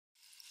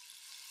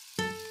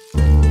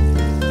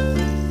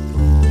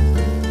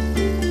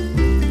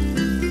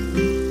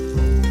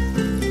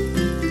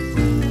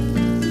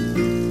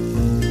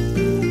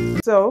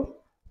So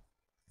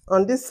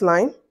on this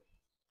line,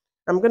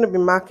 I'm going to be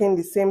marking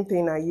the same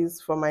thing I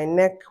used for my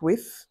neck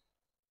width,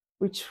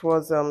 which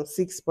was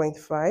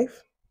 6.5.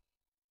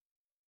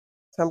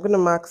 So I'm going to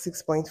mark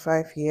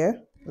 6.5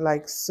 here,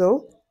 like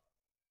so.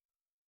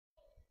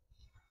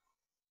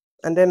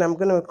 And then I'm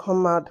going to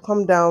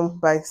come down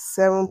by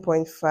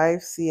 7.5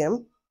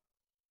 cm,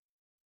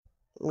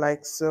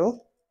 like so.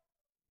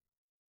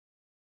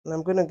 And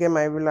I'm going to get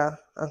my ruler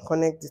and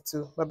connect the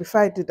two. But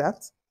before I do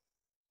that,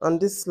 on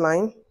this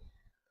line,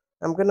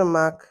 I'm going to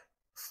mark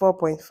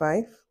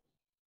 4.5.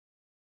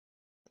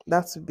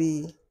 That would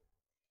be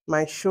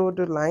my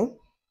shoulder line.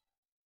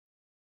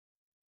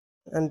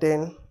 And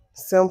then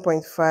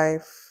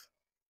 7.5,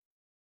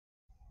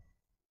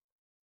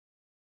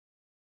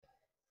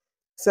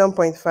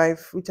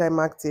 7.5, which I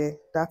marked here,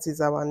 that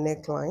is our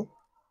neckline.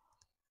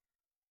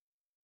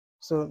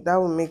 So that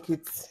will make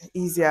it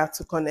easier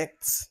to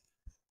connect.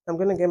 I'm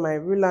going to get my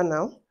ruler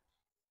now,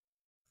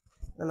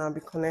 and I'll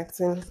be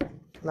connecting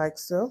like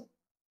so.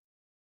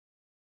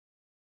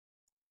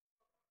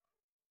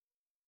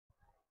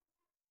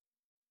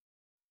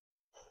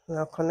 And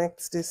I'll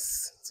connect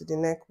this to the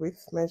neck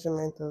width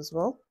measurement as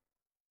well.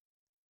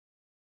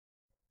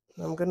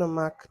 I'm going to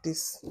mark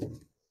this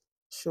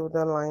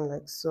shoulder line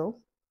like so.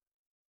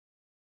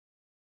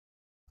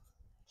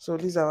 So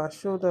this is our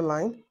shoulder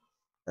line,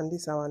 and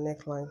this is our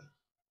neckline.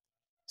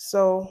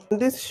 So on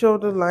this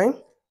shoulder line,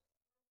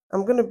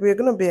 we're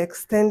going to be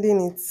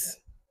extending it.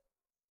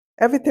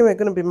 Everything we're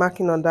going to be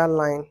marking on that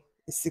line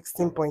is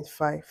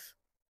 16.5.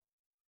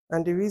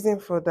 And the reason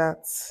for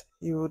that,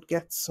 you would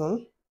get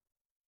soon,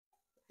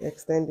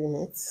 extending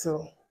it.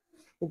 So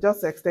you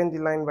just extend the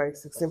line by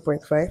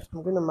 16.5.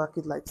 I'm going to mark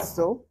it like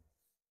so.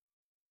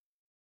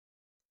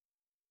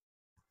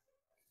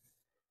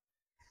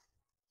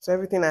 So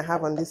everything I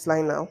have on this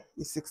line now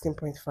is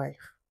 16.5.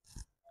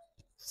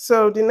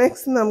 So the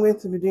next thing I'm going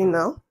to be doing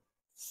now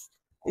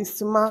is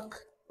to mark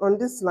on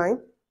this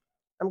line.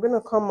 I'm going to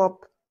come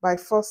up by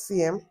 4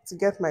 cm to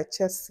get my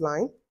chest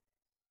line,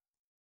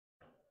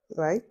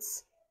 right?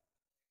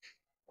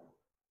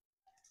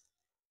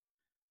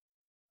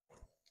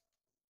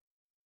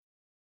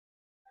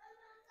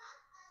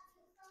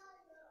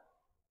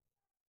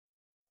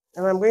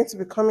 And I'm going to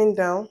be coming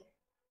down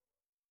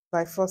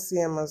by 4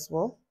 cm as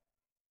well.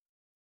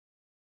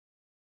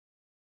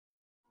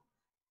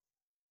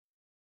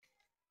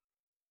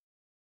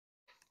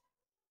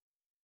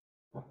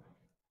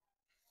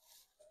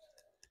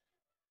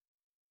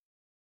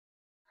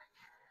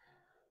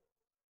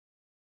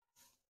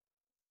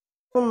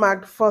 I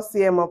marked 4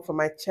 cm up for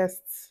my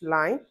chest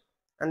line,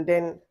 and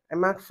then I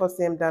marked 4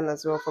 cm down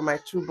as well for my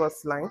true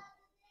bust line.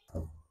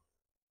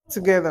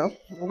 Together,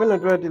 I'm going to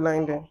draw the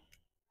line there.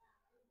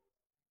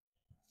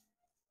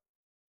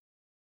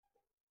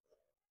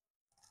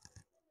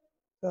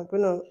 So I'm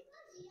going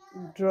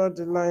to draw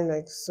the line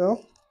like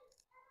so.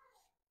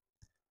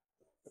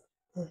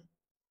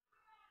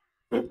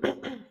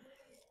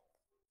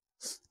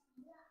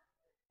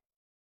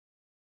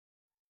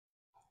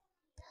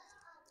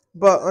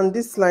 But on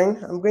this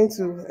line, I'm going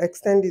to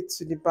extend it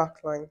to the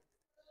back line.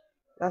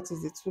 That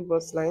is the true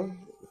bust line.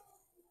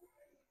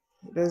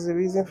 There's a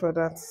reason for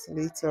that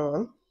later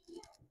on.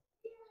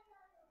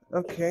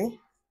 Okay,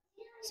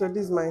 so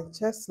this is my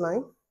chest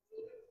line,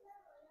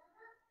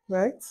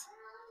 right?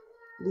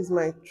 This is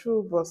my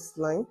true bust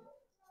line,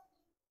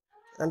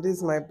 and this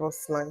is my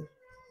bust line,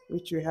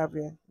 which we have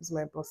here. This is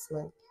my bust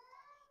line.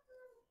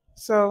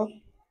 So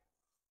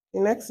the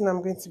next thing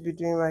I'm going to be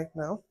doing right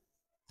now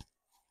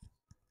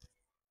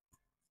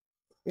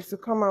is to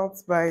come out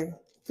by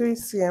 3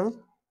 cm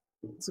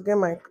to get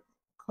my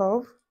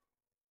curve,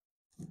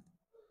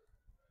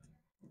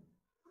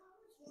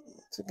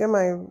 to get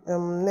my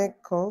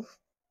neck curve.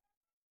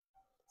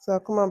 So I'll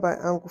come out by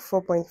angle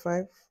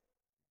 4.5,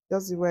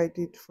 just the way I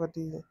did for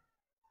the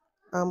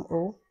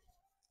armhole.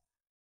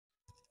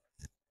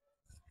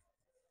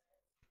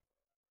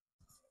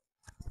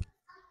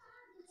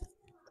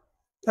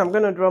 I'm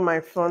going to draw my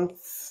front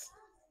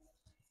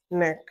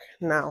neck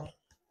now,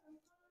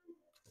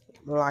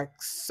 like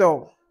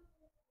so.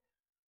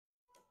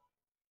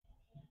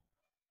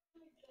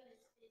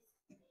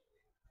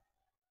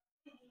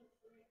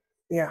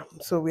 Yeah,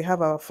 so we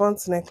have our front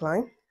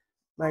neckline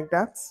like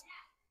that.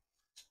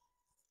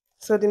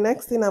 So the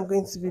next thing I'm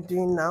going to be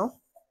doing now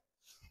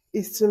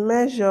is to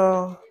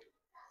measure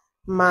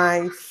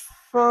my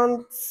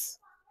front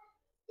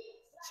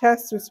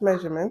chest width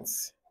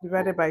measurements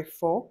divided by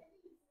 4,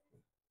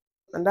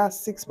 and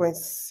that's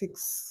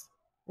 6.6,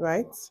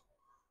 right?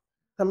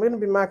 I'm going to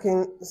be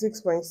marking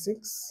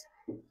 6.6,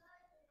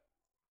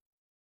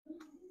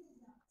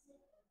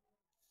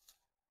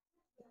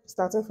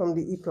 starting from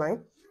the hip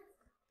line,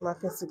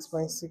 marking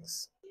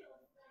 6.6,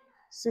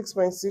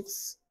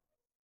 6.6,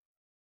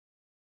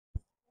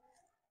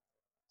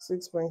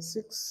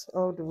 6.6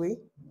 all the way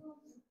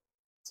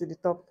to the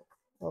top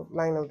of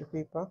line of the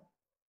paper.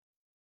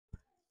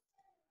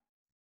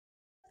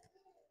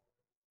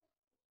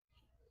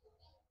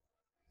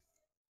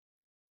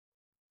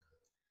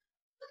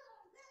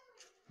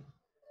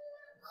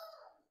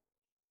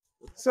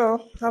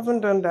 So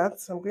having done that,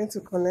 I'm going to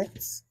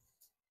connect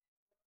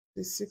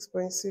the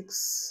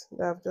 6.6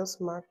 that I've just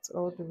marked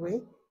all the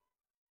way.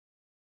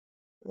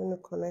 I'm going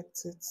to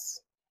connect it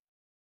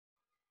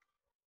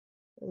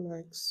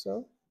like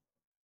so.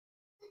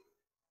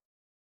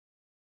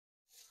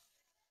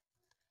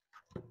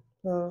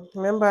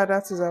 Remember,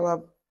 that is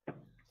our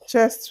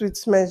chest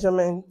width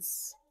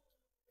measurements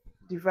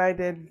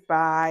divided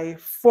by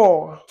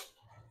 4.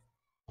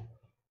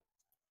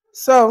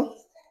 So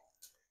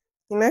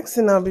the next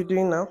thing I'll be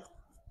doing now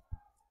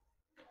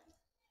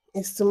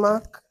is to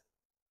mark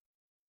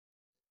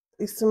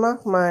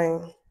my,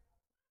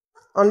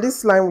 on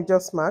this line we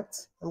just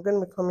marked, I'm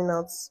going to be coming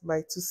out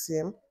by 2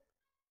 cm.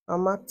 I'll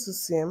mark 2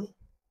 cm,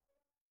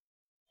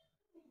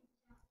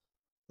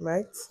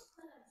 right?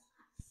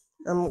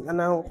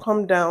 And I'll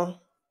come down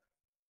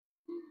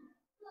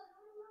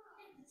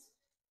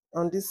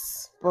on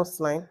this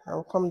bust line.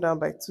 I'll come down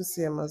by 2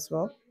 cm as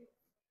well.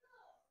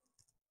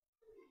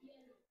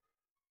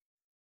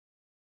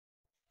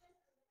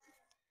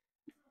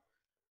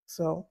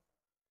 So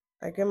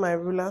I get my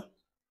ruler.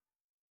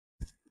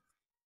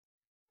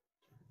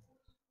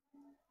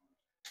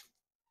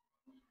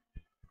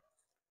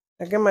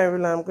 I'm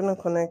going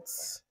to connect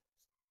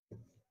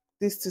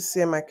this 2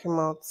 cm I came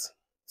out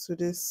to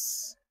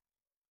this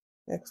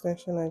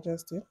extension I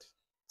just did,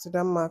 to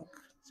that mark,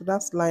 to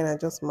that line I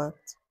just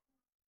marked.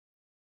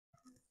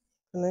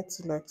 Connect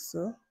it like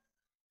so.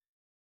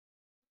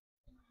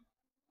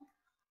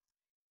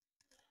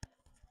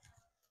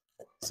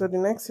 So the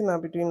next thing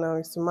I'll be doing now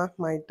is to mark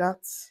my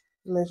dart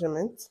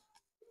measurement.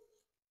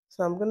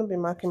 So I'm going to be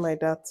marking my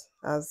dart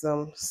as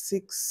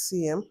 6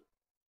 cm.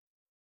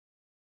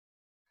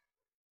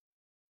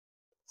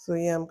 So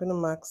yeah, I'm going to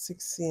mark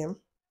 6 cm.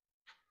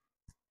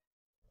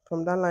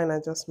 From that line I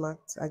just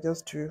marked, I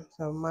just drew.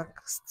 So I'll mark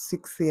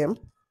 6 cm.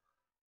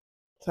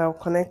 So I'll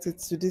connect it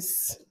to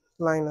this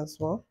line as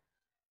well.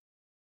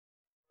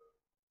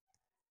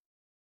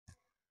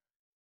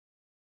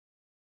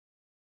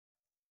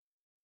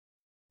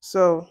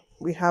 So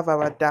we have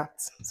our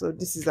dart. So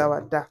this is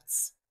our dart.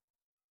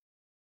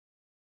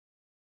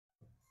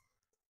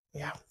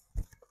 Yeah.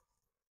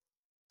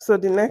 So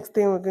the next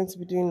thing we're going to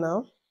be doing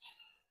now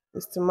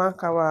is to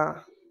mark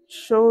our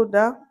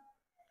shoulder.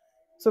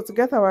 So to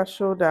get our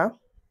shoulder,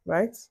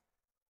 right,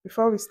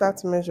 before we start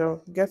to measure,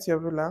 get your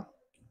ruler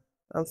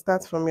and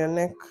start from your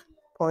neck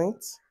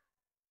point,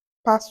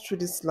 pass through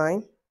this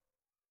line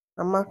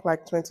and mark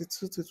like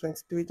 22 to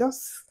 23.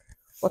 Just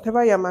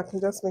whatever you're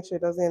marking, just make sure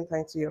it doesn't enter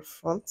into your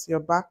front, your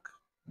back.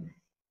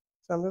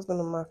 So I'm just going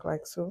to mark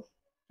like so.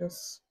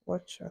 Just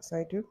watch as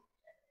I do.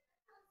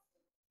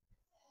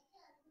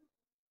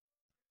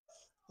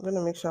 I'm going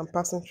to make sure I'm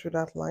passing through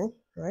that line,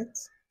 right?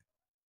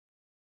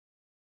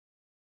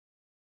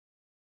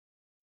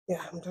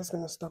 Yeah, I'm just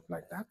going to stop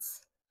like that.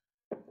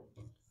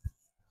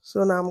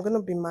 So now I'm going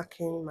to be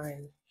marking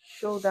my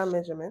shoulder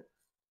measurement.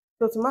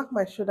 So to mark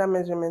my shoulder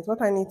measurement,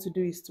 what I need to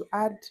do is to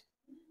add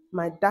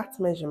my dart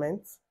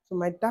measurement. So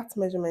my dart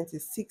measurement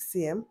is 6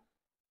 cm.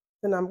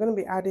 Then I'm going to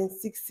be adding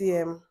 6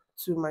 cm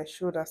to my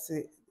shoulder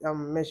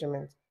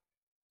measurement.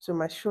 So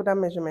my shoulder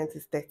measurement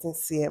is 13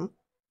 cm.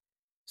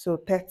 So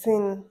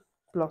 13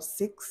 plus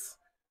 6,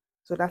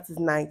 so that is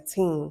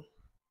 19.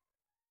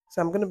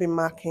 So I'm going to be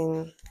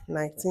marking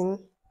 19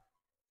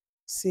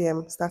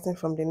 cm starting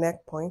from the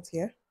neck point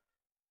here.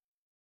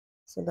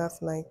 So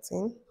that's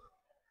 19.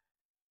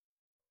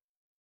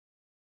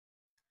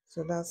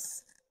 So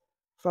that's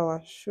for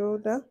our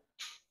shoulder.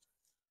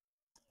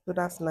 So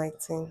that's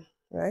 19,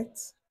 right?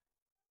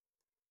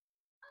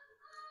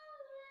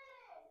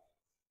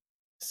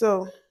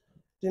 So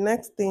the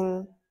next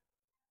thing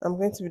I'm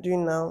going to be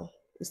doing now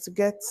is to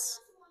get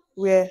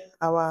where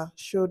our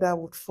shoulder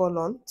would fall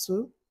on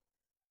to,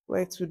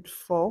 where it would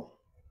fall.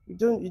 You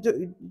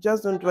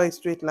just don't draw a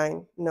straight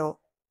line, no.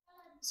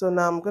 So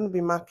now I'm going to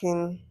be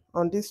marking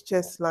on this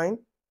chest line.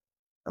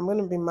 I'm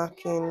going to be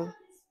marking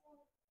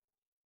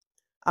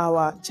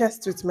our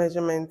chest width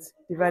measurement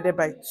divided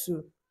by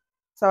 2.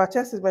 So our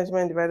chest width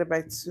measurement divided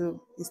by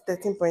 2 is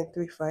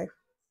 13.35.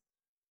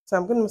 So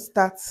I'm going to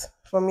start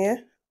from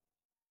here,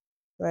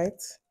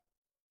 right?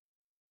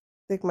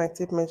 Take my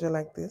tape measure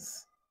like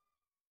this.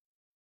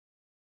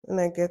 When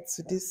I get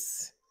to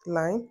this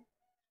line,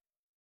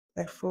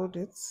 I fold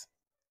it.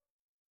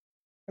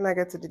 When I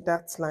get to the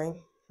dart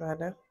line,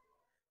 rather,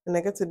 when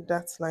I get to the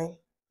dart line,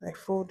 I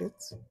fold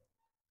it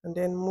and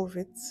then move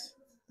it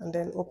and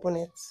then open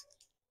it.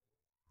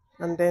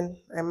 And then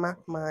I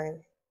mark my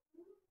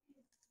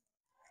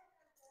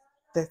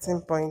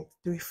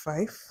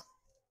 13.35.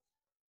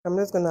 I'm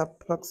just going to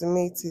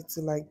approximate it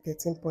to like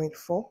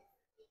 13.4.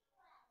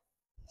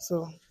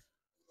 So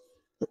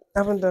I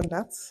haven't done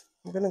that.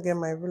 I'm going to get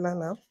my ruler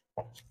now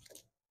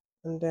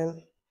and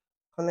then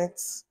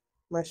connect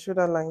my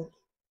shoulder line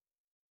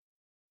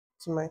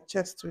to my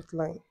chest width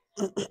line.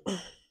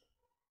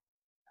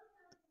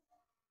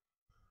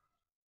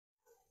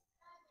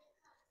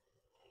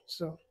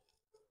 So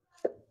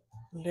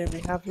there we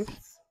have it.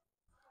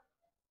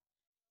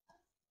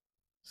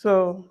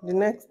 So the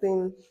next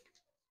thing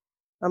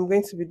I'm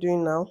going to be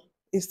doing now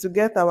is to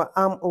get our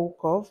armhole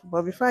curve.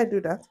 But before I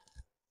do that,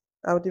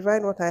 I'll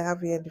divide what I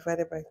have here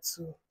divided by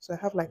 2. So I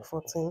have like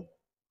 14.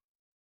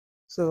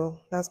 So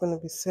that's going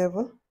to be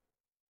 7.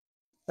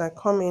 So I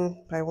come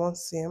in by 1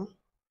 cm.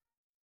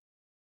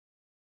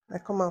 I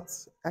come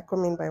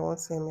in by 1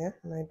 cm here,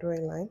 and I draw a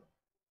line.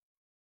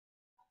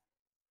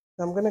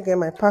 So I'm going to get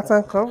my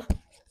pattern curve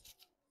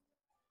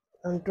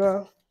and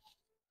draw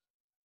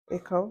a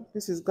curve.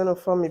 This is going to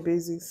form a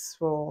basis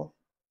for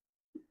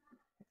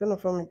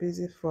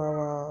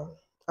our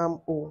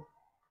armhole.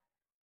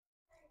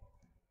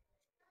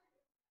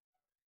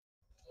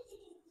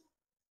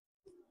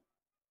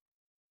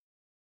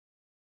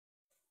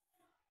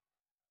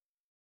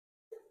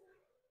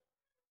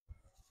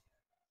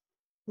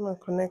 I'm going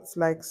to connect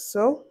like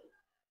so.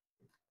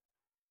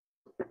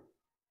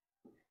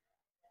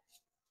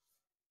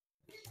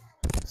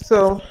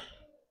 So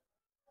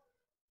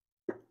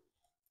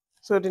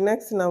the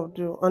next thing I'll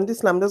do on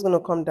this line, I'm just going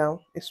to come down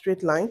a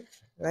straight line,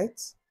 right?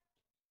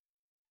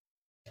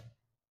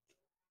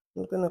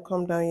 I'm going to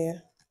come down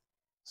here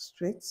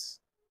straight,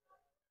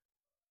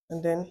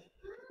 and then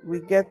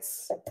we get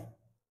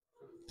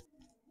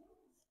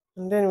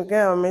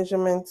our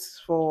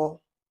measurements to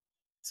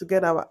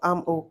get our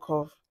armhole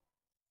curve.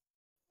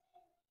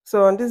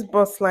 So on this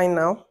bust line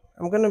now,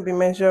 I'm going to be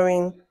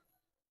measuring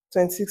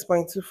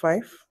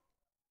 26.25.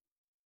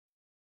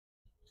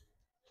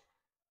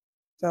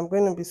 So I'm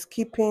going to be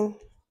skipping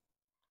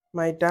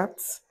my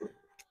darts.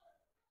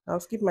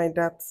 I'll skip my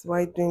darts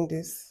while doing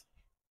this.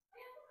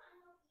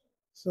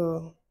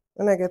 So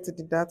when I get to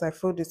the dart, I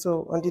fold it.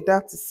 So on the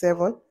dart is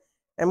 7.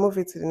 I move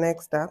it to the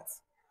next dart.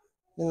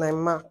 Then I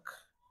mark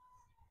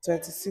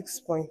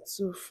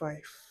 26.25.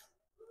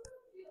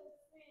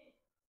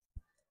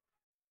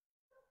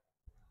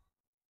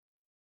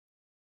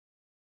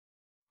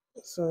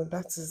 So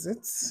that is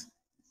it.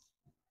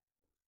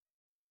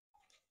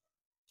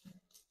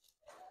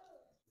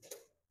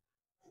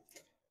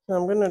 So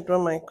I'm going to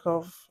draw my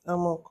curve,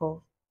 armhole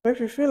curve. If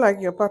you feel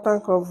like your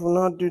pattern curve will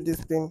not do this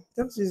thing,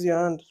 just use your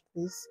hand,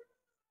 please.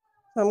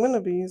 So I'm going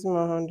to be using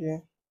my hand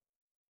here.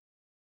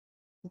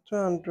 I'll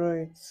try and draw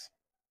it.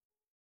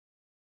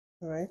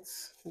 Right?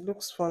 It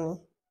looks funny.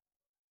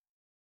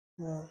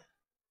 Yeah.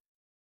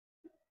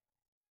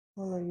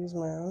 I'm going to use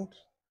my hand.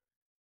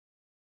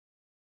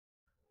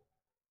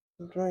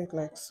 Draw it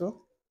like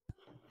so.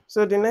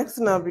 So the next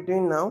thing I'll be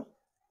doing now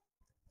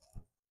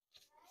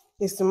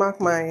is to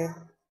mark my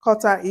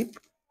quarter hip,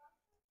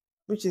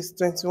 which is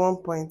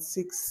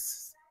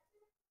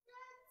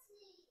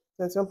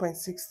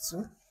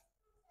 21.62.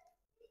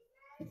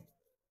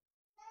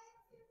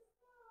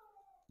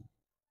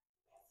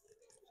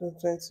 So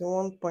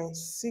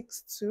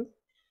 21.62,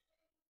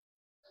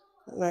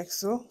 like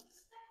so.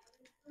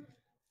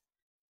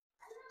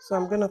 So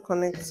I'm going to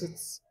connect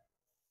it.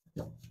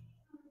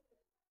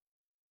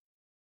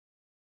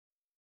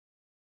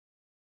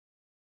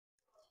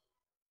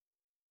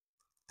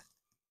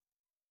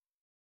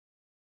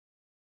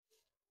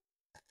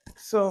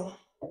 So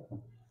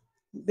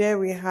there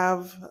we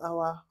have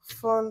our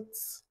front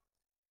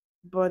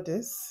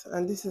bodice,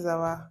 and this is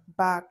our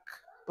back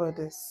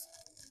bodice.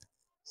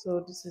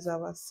 So this is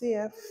our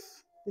CF,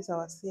 this is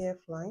our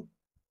CF line,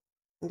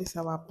 and this is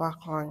our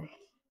back line.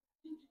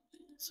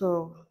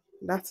 So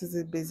that is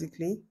it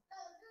basically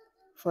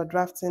for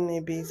drafting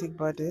a basic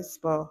bodice.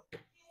 But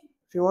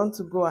if you want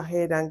to go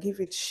ahead and give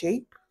it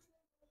shape,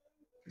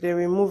 then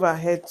we move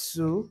ahead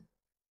to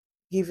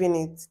giving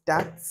it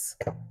darts.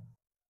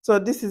 So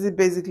this is it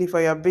basically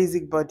for your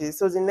basic bodice.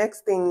 So the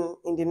next thing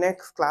in the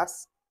next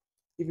class,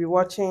 you'll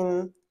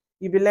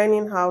be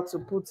learning how to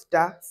put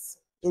darts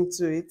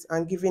into it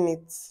and giving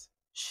it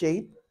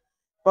shape.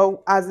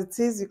 But as it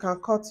is, you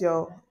can cut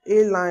your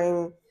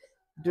A-line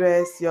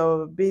dress,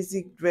 your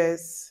basic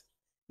dress,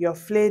 your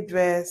flare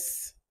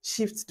dress,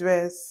 shift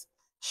dress,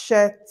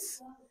 shirt.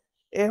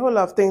 A whole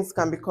lot of things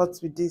can be cut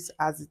with this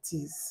as it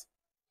is.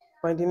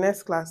 But in the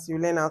next class, you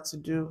learn how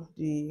to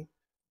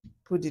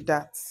put the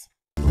darts.